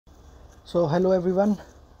So hello everyone,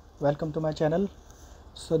 welcome to my channel.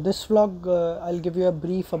 So this vlog I'll give you a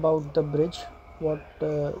brief about the bridge, what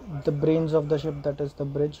the brains of the ship, that is the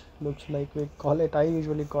bridge, looks like. We call it, I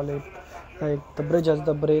usually call it like the bridge as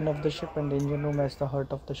the brain of the ship and the engine room as the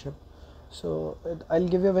heart of the ship. So I'll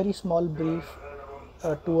give you a very small brief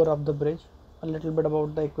tour of the bridge, a little bit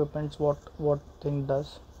about the equipments, what thing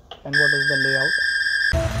does and what is the layout.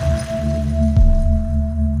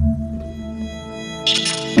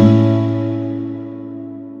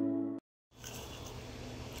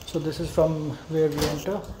 So this is from where we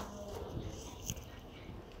enter,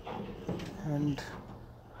 and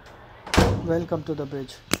welcome to the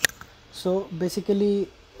bridge. So basically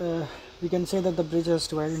we can say that the bridge is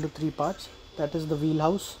divided into three parts. That is the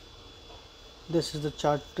wheelhouse, this is the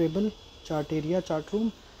chart table, chart area, chart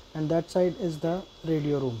room, and that side is the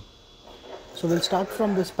radio room. So we'll start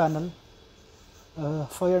from this panel.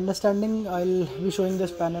 For your understanding, I'll be showing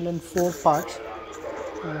this panel in four parts.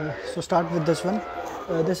 So start with this one.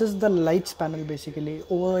 This is the lights panel. Basically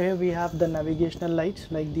over here we have the navigational lights,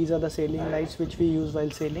 like these are the sailing lights which we use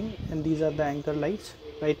while sailing, and these are the anchor lights.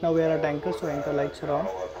 Right now we are at anchor, so anchor lights are on.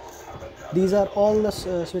 These are all the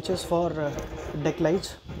switches for deck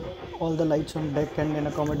lights. All the lights on deck and in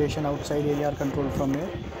accommodation outside area are controlled from here.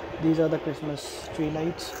 These are the Christmas tree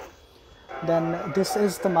lights. Then this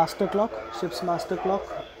is the master clock, ship's master clock.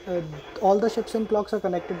 All the ships and clocks are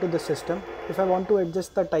connected to the system. If I want to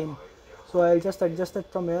adjust the time, so I'll just adjust it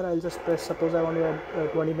from here. I'll just press, suppose I want to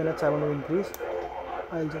add 20 minutes, I want to increase,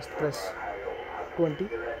 I'll just press 20.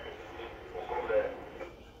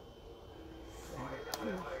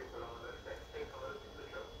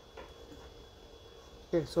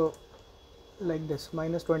 Okay, so like this,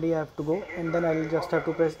 minus 20 I have to go, and then I'll just have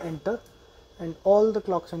to press enter, and all the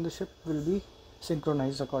clocks in the ship will be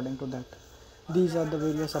synchronized according to that. These are the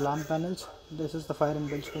various alarm panels. This is the fire and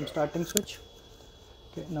brimstone starting switch.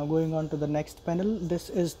 Okay, now going on to the next panel, this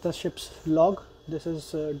is the ship's log. This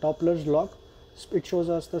is Doppler's log. It shows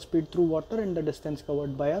us the speed through water and the distance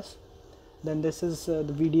covered by us. Then this is the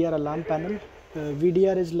VDR alarm panel.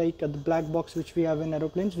 VDR is like the black box which we have in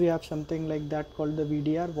aeroplanes. We have something like that called the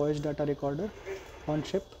VDR, voice data recorder, on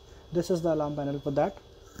ship. This is the alarm panel for that.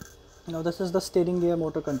 Now this is the steering gear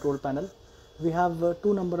motor control panel. We have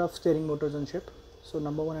two number of steering motors on ship, so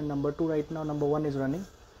number 1 and number 2. Right now number 1 is running,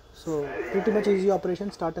 so pretty much easy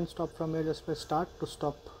operation. Start and stop from here, just press start. To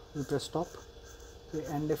stop you press stop. Okay,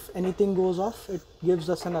 and if anything goes off, it gives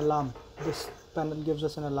us an alarm. This panel gives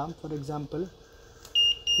us an alarm. For example,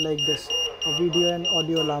 like this, a video and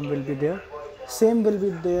audio alarm will be there. Same will be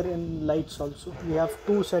there in lights also. We have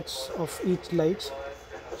two sets of each lights,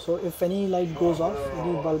 so if any light goes off,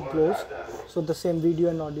 any bulb glows, so the same video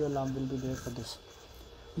and audio alarm will be there for this.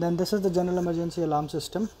 Then this is the general emergency alarm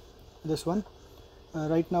system, this one.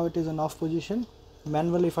 Right now it is in off position.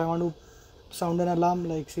 Manual, if I want to sound an alarm,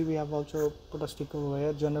 like see we have also put a sticker over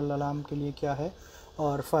here, general alarm के लिए क्या है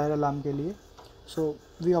और fire alarm के लिए. So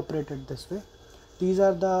we operate it this way. These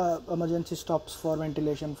are the emergency stops for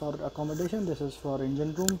ventilation for accommodation. This is for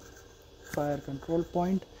engine room, fire control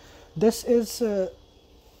point. This is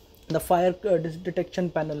the fire detection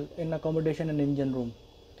panel in accommodation and engine room.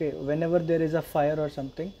 Okay, whenever there is a fire or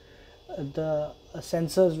something, the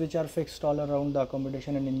sensors which are fixed all around the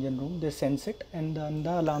accommodation and engine room, they sense it, and then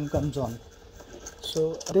the alarm comes on.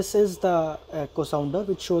 So this is the echo sounder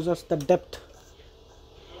which shows us the depth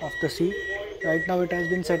of the sea. Right now it has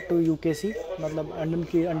been set to UKC, matlab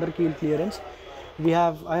under keel clearance. I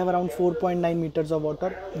have around 4.9 meters of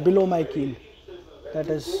water below my keel. That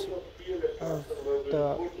is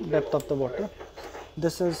the depth of the water.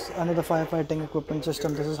 This is another firefighting equipment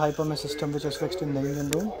system. This is hypermesh system which is fixed in the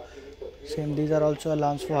engine room. Same, these are also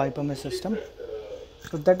alarms for hypermesh system.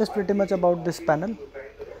 So that is pretty much about this panel.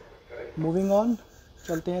 Moving on,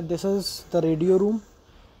 chalte hain. This is the radio room.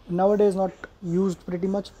 Nowadays not used pretty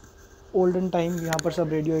much. Olden time यहाँ पर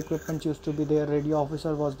सब radio equipment used to be there. Radio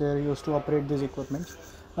officer was there, used to operate these equipments.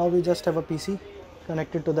 Now we just have a PC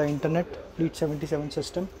connected to the internet, Fleet 77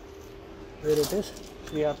 system. Where it is,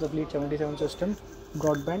 we have the Fleet 77 system,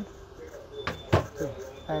 broadband. Okay.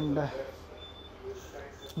 And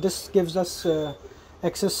this gives us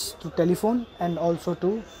access to telephone and also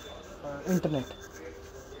to internet.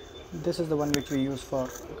 This is the one which we use for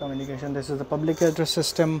communication. This is the public address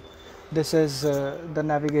system. This is the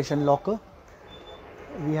navigation locker.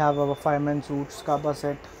 We have our fireman suits, SCABA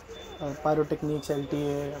set, pyrotechnics,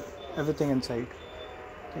 LTA, everything inside.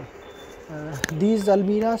 Okay. These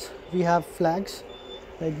almiras, we have flags.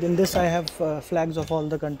 Like in this I have flags of all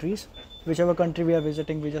the countries. Whichever country we are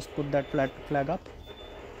visiting, we just put that flag up.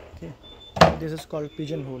 Okay. This is called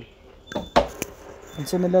pigeonhole. And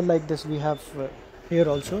similar like this we have here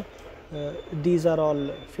also. These are all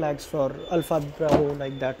flags for Alpha Bravo,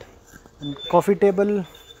 like that. And coffee table,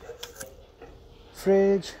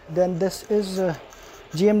 fridge. Then this is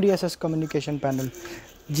GMDSS communication panel.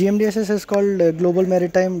 GMDSS is called Global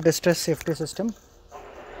Maritime Distress Safety System.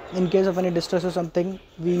 In case of any distress or something,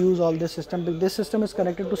 we use all this system. But this system is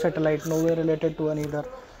connected to satellite, nowhere related to any other.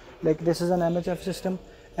 Like this is an MHF system,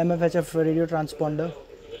 MFHF radio transponder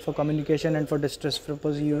for communication and for distress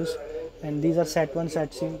purpose use. And these are SAT1,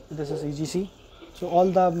 SATC. This is EGC. So all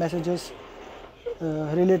the messages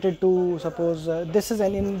related to, suppose this is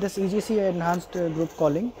in this EGC enhanced group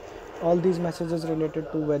calling. All these messages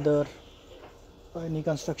related to weather, any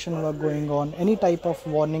construction work going on, any type of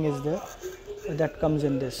warning is there, that comes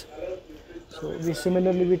in this. So we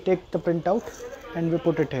similarly we take the printout and we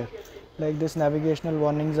put it here. Like this, navigational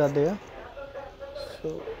warnings are there.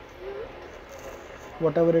 So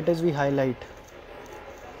whatever it is, we highlight.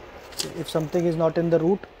 If something is not in the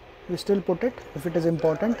route, we still put it. If it is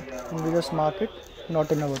important, we just mark it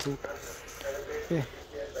not in our route. Okay.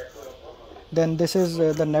 Then this is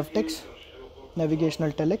the Navtex,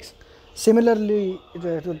 navigational telex. Similarly,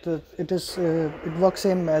 it works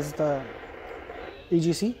same as the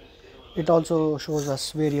EGC. It also shows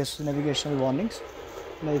us various navigational warnings,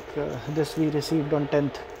 like this we received on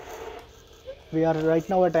 10th. We are right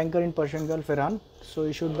now at anchor in Persian Gulf, Iran. So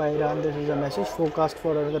issued by Iran, this is a message, forecast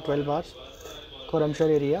for another 12 hours, Khorramshahr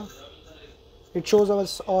area. It shows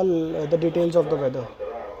us all the details of the weather,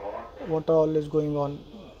 what all is going on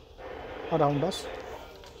around us.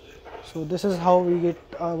 So this is how we get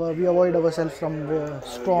we avoid ourselves from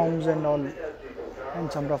storms and all, and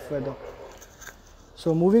some rough weather.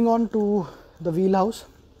 So moving on to the wheelhouse.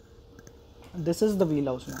 This is the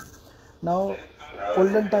wheelhouse now. Now,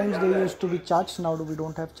 olden times they used to be charts. Now we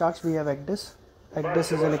don't have charts. We have ECDIS.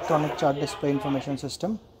 ECDIS is electronic chart display information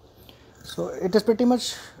system. So it is pretty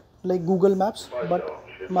much like Google Maps, but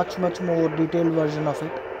much more detailed version of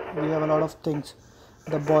it. We have a lot of things,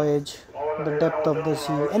 the voyage, the depth of the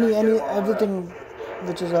sea, everything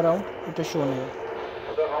which is around, it is shown here.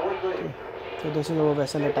 Okay. So this is our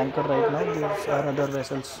vessel at anchor right now. These are other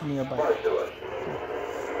vessels nearby. Okay.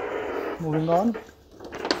 Moving on.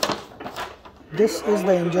 This is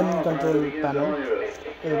the engine control panel.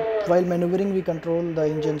 While maneuvering, we control the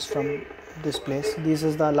engines from this place. This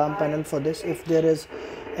is the alarm panel for this. If there is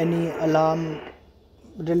any alarm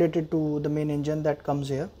related to the main engine, that comes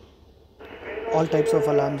here. All types of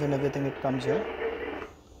alarms and everything, it comes here.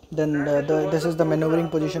 Then this is the maneuvering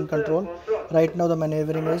position control. Right now the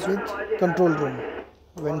maneuvering is with control room.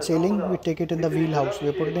 When sailing, we take it in the wheelhouse.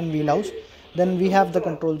 We put it in wheelhouse. Then we have the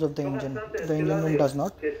controls of the engine. The engine room does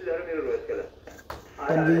not.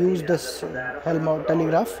 Then we use this helm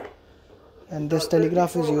telegraph. And this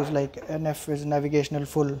telegraph is used like NF is navigational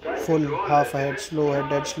full, half ahead, slow ahead,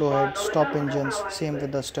 dead slow ahead, stop engines, same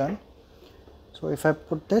with the stern. So if I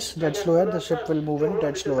put this dead slow ahead, the ship will move in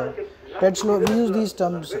dead slow ahead. Dead slow, we use these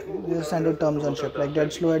terms, these standard terms on ship, like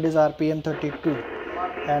dead slow ahead is RPM 32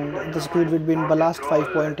 and the speed would be in ballast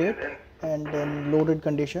 5.8 and in loaded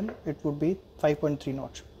condition it would be 5.3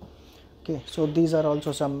 knots. Okay, so these are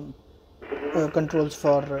also some controls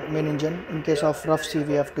for main engine. In case of rough sea,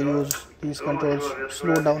 we have to use these controls,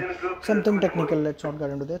 slow down, something technical, let's not get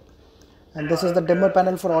into that. And this is the dimmer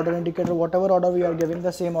panel for order indicator. Whatever order we are giving,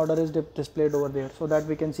 the same order is displayed over there, so that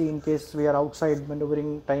we can see in case we are outside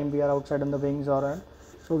maneuvering time, we are outside on the wings or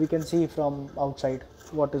so we can see from outside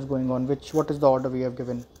what is going on, what is the order we have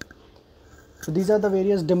given. So these are the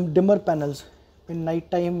various dimmer panels in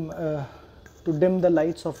night time to dim the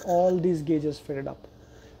lights of all these gauges fitted up.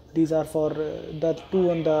 These are for the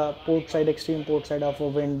two on the port side, extreme port side are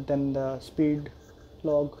for wind, then the speed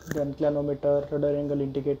log, then clinometer, rudder angle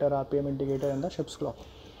indicator, RPM indicator and the ship's clock.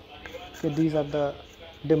 Okay, these are the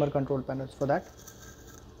dimmer control panels for that.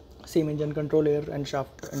 Same engine control, air and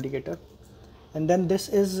shaft indicator. And then this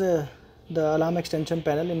is the alarm extension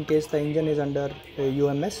panel in case the engine is under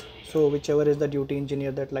UMS. So whichever is the duty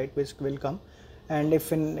engineer, that light will come, and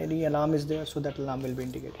if any alarm is there, so that alarm will be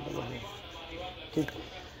indicated over here. Okay.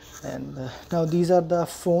 And now these are the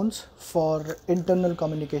phones for internal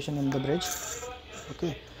communication in the bridge.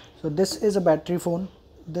 Okay, so this is a battery phone.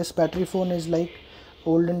 This battery phone is like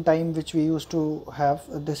olden time which we used to have.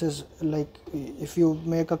 This is like if you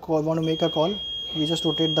make a call, want to make a call, you just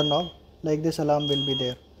rotate the knob, like this alarm will be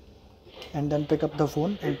there, and then pick up the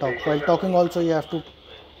phone and talk. While talking also you have to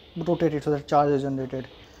rotate it so that charge is generated.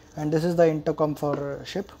 And this is the intercom for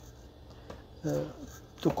ship.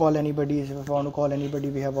 To call anybody, if I want to call anybody,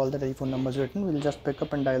 we have all the telephone numbers written. We'll just pick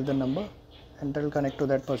up and dial the number and that will connect to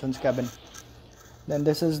that person's cabin. Then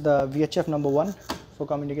this is the VHF number 1 for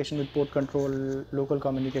communication with port control, local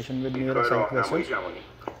communication with near site vessels.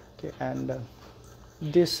 Okay, and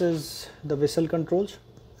this is the vessel controls,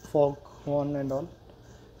 fog, horn and all.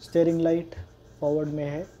 Steering light forward में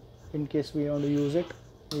है, in case we want to use it,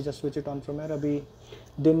 we just switch it on from here. अभी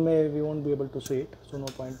दिन में we won't be able to see it, so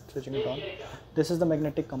no point switching it on. This is the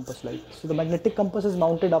magnetic compass light. So the magnetic compass is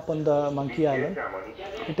mounted up on the monkey island.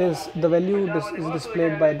 It is, the value is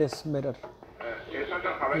displayed by this mirror.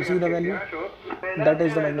 You see the value? That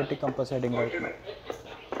is the magnetic compass heading right now.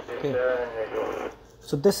 Okay.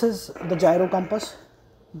 So this is the gyro compass,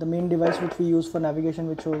 the main device which we use for navigation,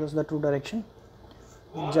 which shows us the true direction.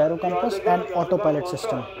 Gyro compass and autopilot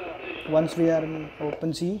system. Once we are in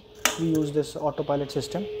open sea, we use this autopilot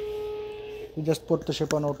system. We just put the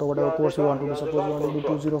ship on auto, whatever course we want to do. Suppose we want to do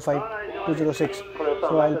 205, 206.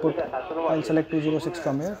 So I'll select 206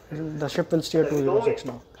 from here. The ship will steer 206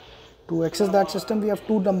 now. To access that system, we have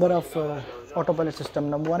two number of autopilot system,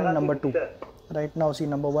 number 1 and number 2. Right now, see,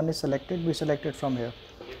 number 1 is selected. We select it from here.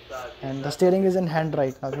 And the steering is in hand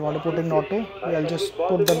right now. If you want to put in auto, I'll just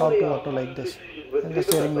put the knob to auto like this. And the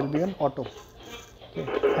steering will be in auto. Okay.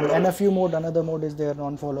 And NFU mode, another mode is there,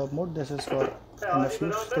 non-follow-up mode. This is for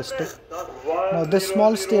NFU, this stick. Now this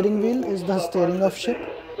small steering wheel is the steering of ship.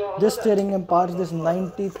 This steering imparts this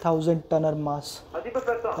 90,000 tonner mass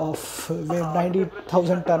of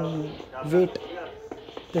 90,000 ton weight.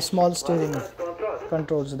 The small steering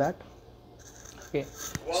controls that. Okay,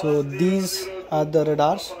 so these are the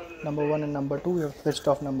radars, number 1 and number 2. We have switched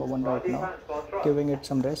off number 1 right now, giving it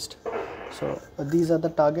some rest. So these are the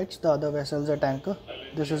targets, the other vessels at anchor.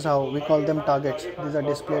 This is how we call them targets. These are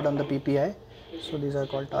displayed on the PPI, so these are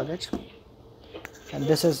called targets. And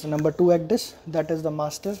this is number 2 ACDIS, that is the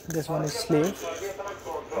master. This one is slave.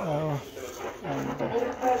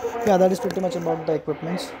 Yeah, that is pretty much about the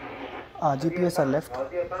equipments. GPS are left.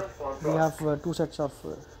 We have 2 sets of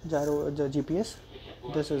gyro GPS.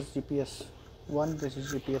 This is GPS 1, this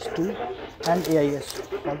is GPS 2, and AIS,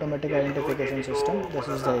 automatic identification system. This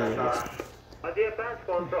is the AIS.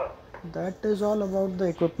 That is all about the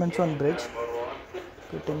equipments on bridge,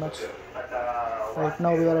 pretty much. Right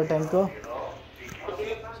now we are at anchor.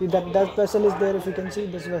 See that vessel is there, if you can see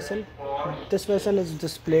this vessel. This vessel is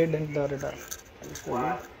displayed in the radar. I'll show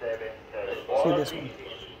you. See this one.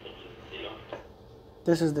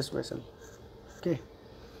 This is this vessel. Okay.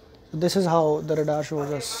 So this is how the radar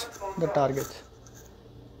shows us the target.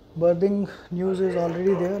 Berthing news is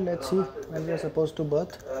already there. Let's see when we are supposed to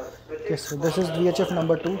berth. Okay, so this is VHF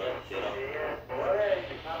number 2.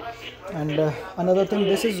 And another thing,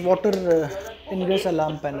 this is water ingress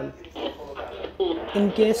alarm panel. In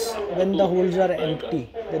case when the holds are empty,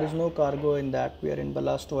 there is no cargo in that, we are in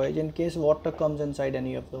ballast voyage. In case water comes inside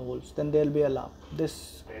any of the holes, then there will be alarm.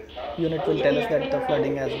 This unit will tell us that the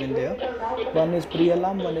flooding has been there. One is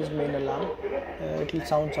pre-alarm, one is main alarm. It will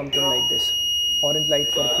sound something like this: orange light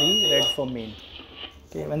for pre, red for main.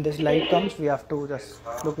 Okay, when this light comes, we have to just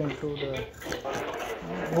look into the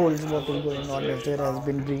holes, what is going on, if there has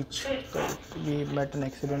been breach, we met an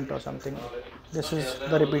accident or something. This is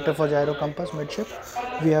the repeater for gyro compass midship.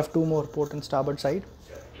 We have 2 more, port and starboard side.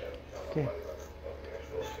 Okay,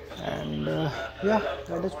 and yeah,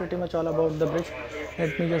 that is pretty much all about the bridge.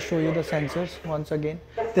 Let me just show you the sensors once again.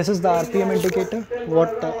 This is the RPM indicator,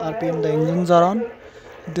 what RPM the engines are on.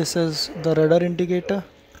 This is the rudder indicator,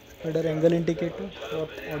 rudder angle indicator, what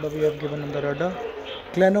order we have given on the rudder.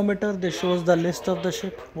 Clinometer, this shows the list of the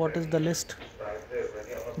ship, what is the list.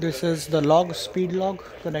 This is the log, speed log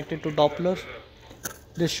connected to Doppler.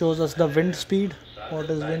 This shows us the wind speed, what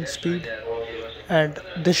is wind speed, and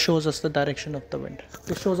this shows us the direction of the wind.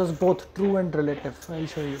 This shows us both true and relative. I'll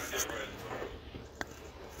show you.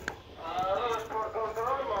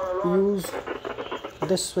 Use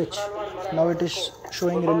this switch. Now it is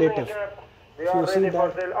showing relative. If you see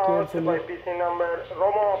that carefully,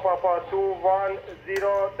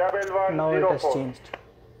 now it has changed.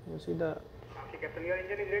 You see the. Captain, your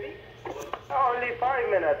engine is ready? Only 5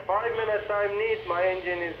 minutes. 5 minutes time need. My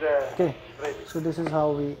engine is okay. Ready. So this is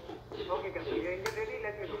how we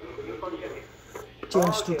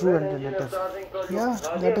change to true and relative. Yeah,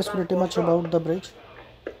 that is pretty much about the bridge.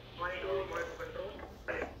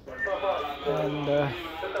 And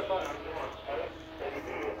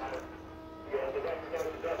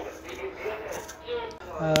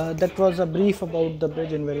that was a brief about the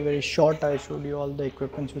bridge. In very short, I showed you all the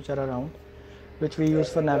equipments which are around, which we use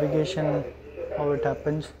for navigation, how it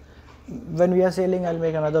happens. When we are sailing, I'll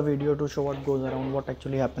make another video to show what goes around, what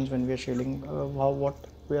actually happens when we are sailing, what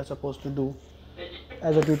we are supposed to do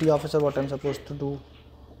as a duty officer, what I'm supposed to do,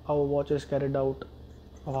 how a watch is carried out,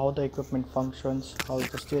 of how the equipment functions, how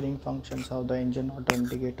the steering functions, how the engine auto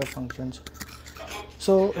indicator functions.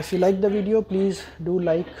 So if you like the video, please do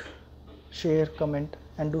like, share, comment,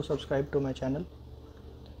 and do subscribe to my channel.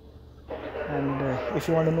 And if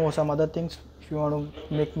you want to know some other things, if you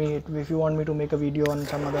want me to make a video on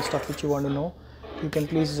some other stuff which you want to know, you can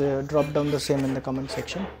please drop down the same in the comment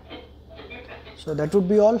section. So that would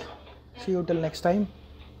be all. See you till next time.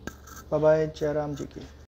 Bye bye. Jai Ram Ji ki.